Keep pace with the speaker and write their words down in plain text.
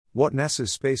What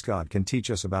NASA's Spaceguard Can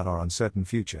Teach Us About Our Uncertain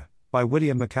Future, by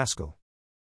William MacAskill.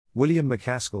 William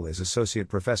MacAskill is Associate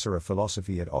Professor of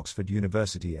Philosophy at Oxford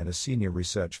University and a Senior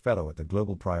Research Fellow at the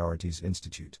Global Priorities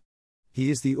Institute. He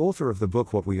is the author of the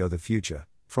book What We Owe the Future,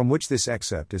 from which this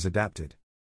excerpt is adapted.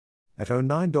 At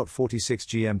 09:46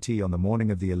 GMT on the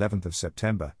morning of the 11th of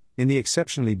September, in the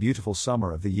exceptionally beautiful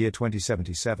summer of the year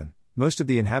 2077, most of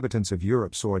the inhabitants of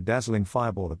Europe saw a dazzling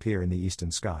fireball appear in the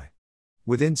eastern sky.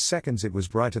 Within seconds it was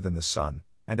brighter than the sun,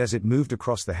 and as it moved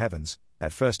across the heavens,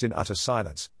 at first in utter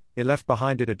silence, it left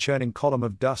behind it a churning column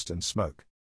of dust and smoke.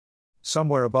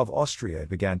 Somewhere above Austria it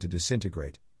began to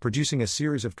disintegrate, producing a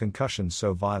series of concussions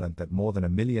so violent that more than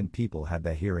 1 million people had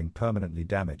their hearing permanently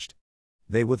damaged.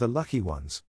 They were the lucky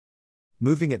ones.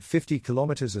 Moving at 50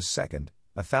 kilometers a second,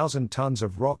 1,000 tons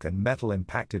of rock and metal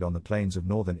impacted on the plains of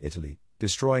northern Italy,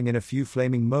 destroying in a few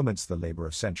flaming moments the labor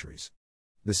of centuries.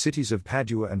 The cities of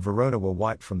Padua and Verona were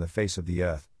wiped from the face of the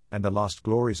earth, and the last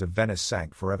glories of Venice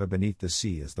sank forever beneath the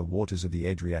sea as the waters of the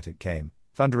Adriatic came,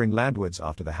 thundering landwards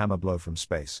after the hammer blow from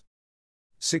space.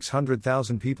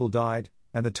 600,000 people died,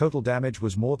 and the total damage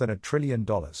was more than $1 trillion.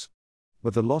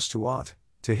 But the loss to art,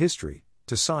 to history,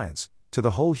 to science, to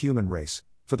the whole human race,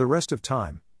 for the rest of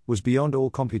time, was beyond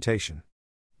all computation.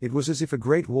 It was as if a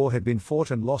great war had been fought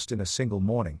and lost in a single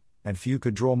morning, and few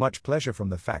could draw much pleasure from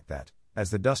the fact that, as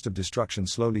the dust of destruction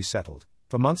slowly settled,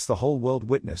 for months the whole world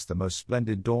witnessed the most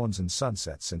splendid dawns and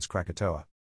sunsets since Krakatoa.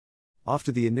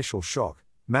 After the initial shock,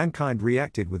 mankind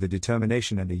reacted with a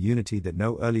determination and a unity that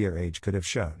no earlier age could have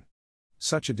shown.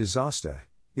 Such a disaster,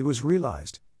 it was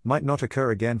realized, might not occur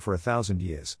again for 1,000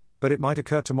 years, but it might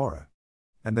occur tomorrow.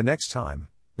 And the next time,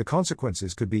 the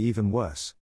consequences could be even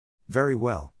worse. Very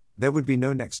well, there would be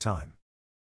no next time.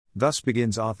 Thus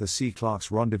begins Arthur C.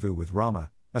 Clarke's Rendezvous with Rama,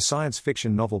 a science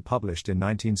fiction novel published in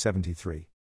 1973.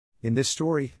 In this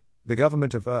story, the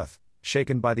government of Earth,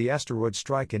 shaken by the asteroid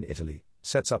strike in Italy,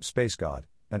 sets up Spaceguard,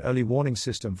 an early warning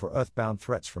system for earthbound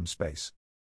threats from space.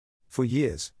 For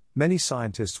years, many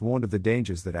scientists warned of the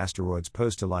dangers that asteroids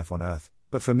pose to life on Earth,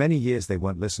 but for many years they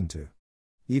weren't listened to.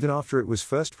 Even after it was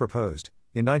first proposed,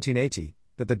 in 1980,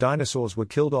 that the dinosaurs were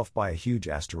killed off by a huge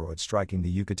asteroid striking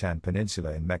the Yucatan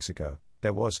Peninsula in Mexico,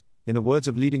 there was, in the words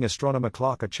of leading astronomer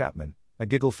Clark Chapman, a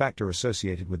giggle factor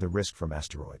associated with the risk from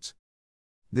asteroids.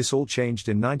 This all changed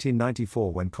in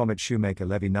 1994 when comet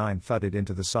Shoemaker-Levy 9 thudded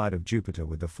into the side of Jupiter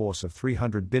with the force of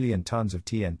 300 billion tons of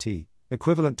TNT,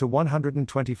 equivalent to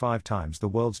 125 times the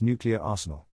world's nuclear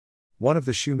arsenal. One of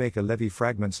the Shoemaker-Levy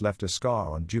fragments left a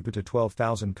scar on Jupiter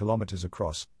 12,000 kilometers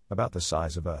across, about the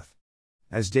size of Earth.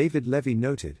 As David Levy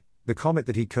noted, the comet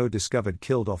that he co-discovered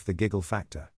killed off the giggle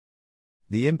factor.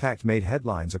 The impact made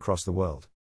headlines across the world.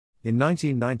 In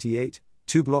 1998,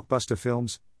 two blockbuster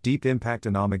films, Deep Impact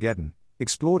and Armageddon,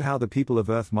 explored how the people of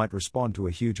Earth might respond to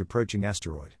a huge approaching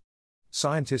asteroid.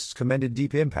 Scientists commended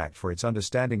Deep Impact for its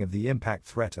understanding of the impact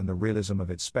threat and the realism of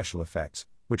its special effects,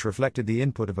 which reflected the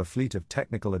input of a fleet of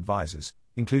technical advisors,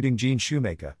 including Gene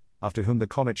Shoemaker, after whom the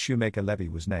comet Shoemaker-Levy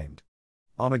was named.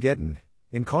 Armageddon,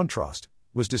 in contrast,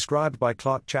 was described by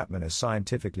Clark Chapman as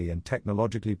scientifically and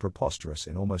technologically preposterous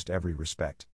in almost every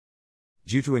respect.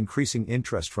 Due to increasing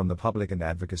interest from the public and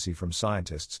advocacy from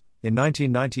scientists, in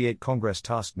 1998 Congress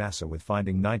tasked NASA with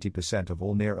finding 90% of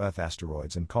all near-Earth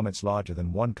asteroids and comets larger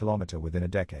than 1 kilometer within a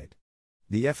decade.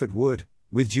 The effort would,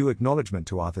 with due acknowledgement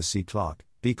to Arthur C. Clarke,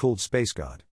 be called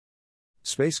Spaceguard.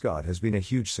 Spaceguard has been a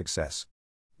huge success.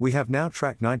 We have now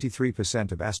tracked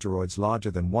 93% of asteroids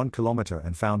larger than 1 kilometer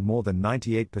and found more than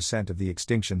 98% of the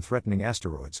extinction-threatening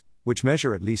asteroids, which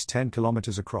measure at least 10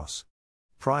 kilometers across.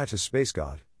 Prior to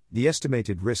Spaceguard, the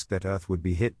estimated risk that Earth would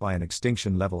be hit by an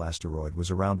extinction-level asteroid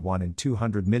was around 1 in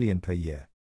 200 million per year.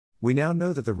 We now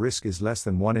know that the risk is less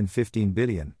than 1 in 15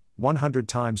 billion, 100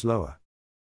 times lower.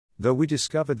 Though we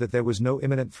discovered that there was no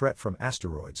imminent threat from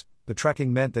asteroids, the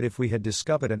tracking meant that if we had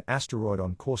discovered an asteroid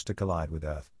on course to collide with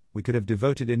Earth, we could have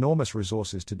devoted enormous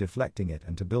resources to deflecting it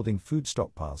and to building food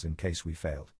stockpiles in case we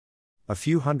failed. A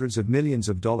few hundreds of millions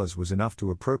of dollars was enough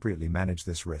to appropriately manage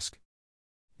this risk.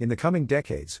 In the coming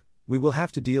decades, we will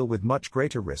have to deal with much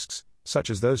greater risks, such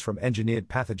as those from engineered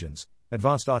pathogens,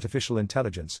 advanced artificial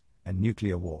intelligence, and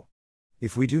nuclear war.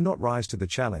 If we do not rise to the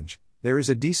challenge, there is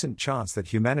a decent chance that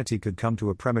humanity could come to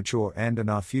a premature end and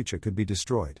our future could be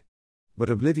destroyed. But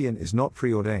oblivion is not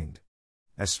preordained.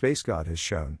 As Spaceguard has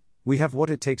shown, we have what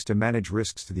it takes to manage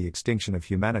risks to the extinction of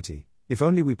humanity, if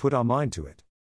only we put our mind to it.